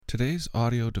Today's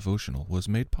audio devotional was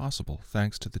made possible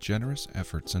thanks to the generous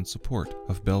efforts and support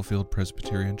of Bellefield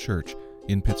Presbyterian Church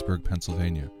in Pittsburgh,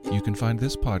 Pennsylvania. You can find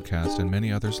this podcast and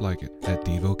many others like it at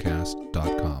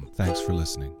Devocast.com. Thanks for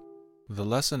listening. The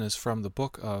lesson is from the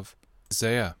book of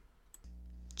Isaiah.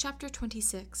 Chapter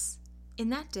 26. In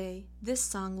that day, this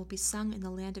song will be sung in the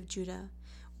land of Judah.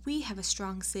 We have a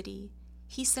strong city.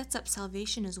 He sets up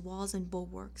salvation as walls and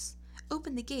bulwarks.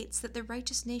 Open the gates that the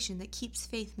righteous nation that keeps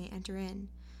faith may enter in.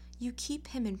 You keep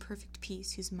him in perfect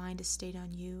peace whose mind is stayed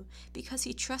on you, because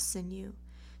he trusts in you.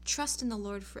 Trust in the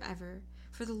Lord forever,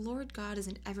 for the Lord God is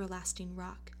an everlasting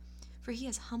rock. For he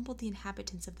has humbled the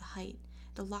inhabitants of the height,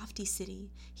 the lofty city.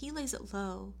 He lays it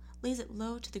low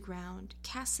to the ground,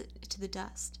 casts it to the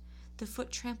dust. The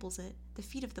foot tramples it, the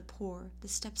feet of the poor, the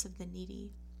steps of the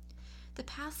needy. The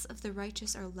paths of the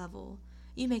righteous are level.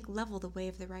 You make level the way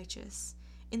of the righteous.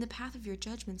 In the path of your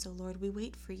judgments, O Lord, we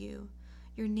wait for you.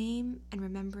 Your name and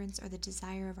remembrance are the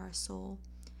desire of our soul.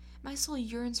 My soul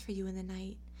yearns for you in the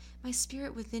night. My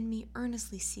spirit within me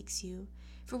earnestly seeks you.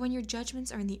 For when your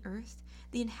judgments are in the earth,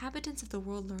 the inhabitants of the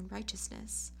world learn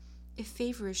righteousness. If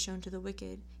favor is shown to the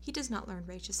wicked, he does not learn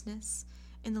righteousness.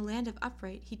 In the land of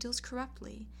upright he deals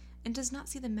corruptly, and does not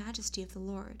see the majesty of the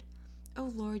Lord. O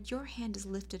Lord, your hand is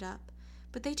lifted up,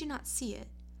 but they do not see it.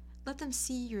 Let them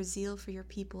see your zeal for your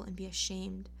people and be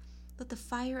ashamed. Let the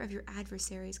fire of your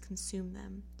adversaries consume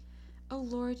them. O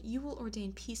Lord, you will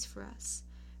ordain peace for us,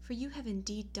 for you have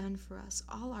indeed done for us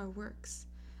all our works.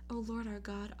 O Lord our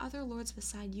God, other lords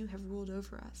beside you have ruled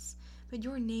over us, but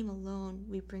your name alone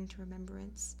we bring to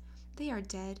remembrance. They are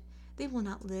dead, they will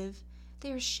not live.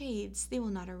 They are shades, they will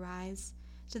not arise.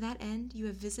 To that end you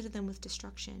have visited them with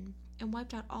destruction, and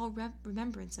wiped out all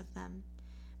remembrance of them.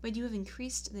 But you have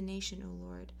increased the nation, O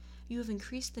Lord. You have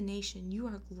increased the nation, you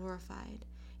are glorified.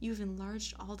 You have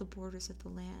enlarged all the borders of the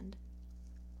land.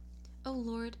 O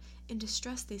Lord, in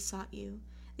distress they sought you.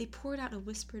 They poured out a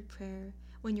whispered prayer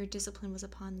when your discipline was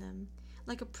upon them,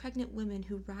 like a pregnant woman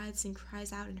who writhes and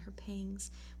cries out in her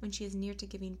pangs when she is near to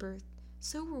giving birth.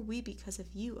 So were we because of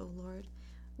you, O Lord.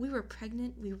 We were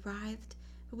pregnant, we writhed,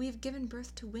 but we have given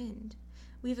birth to wind.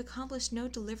 We have accomplished no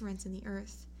deliverance in the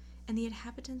earth, and the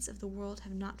inhabitants of the world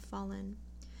have not fallen.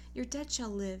 Your dead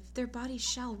shall live, their bodies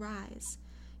shall rise.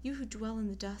 You who dwell in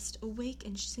the dust, awake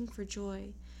and sing for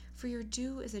joy, for your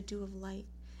dew is a dew of light,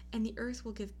 and the earth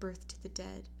will give birth to the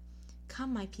dead.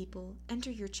 Come, my people,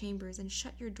 enter your chambers and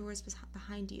shut your doors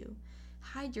behind you.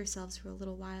 Hide yourselves for a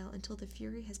little while until the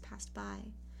fury has passed by.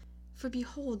 For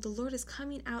behold, the Lord is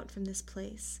coming out from this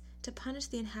place to punish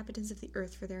the inhabitants of the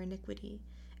earth for their iniquity,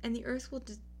 and the earth will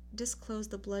disclose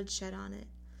the blood shed on it,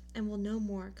 and will no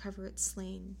more cover its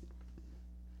slain.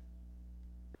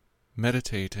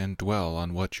 Meditate and dwell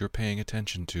on what you're paying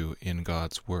attention to in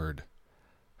God's Word.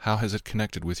 How has it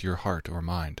connected with your heart or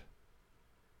mind?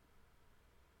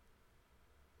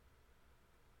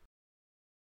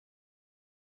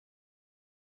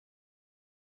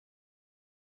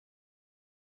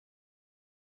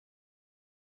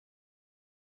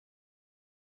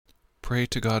 Pray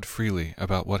to God freely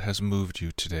about what has moved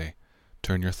you today.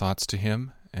 Turn your thoughts to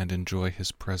Him and enjoy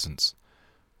His presence.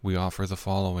 We offer the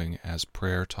following as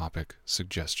prayer topic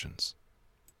suggestions.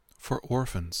 For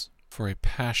orphans, for a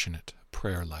passionate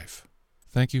prayer life.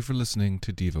 Thank you for listening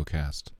to Devocast.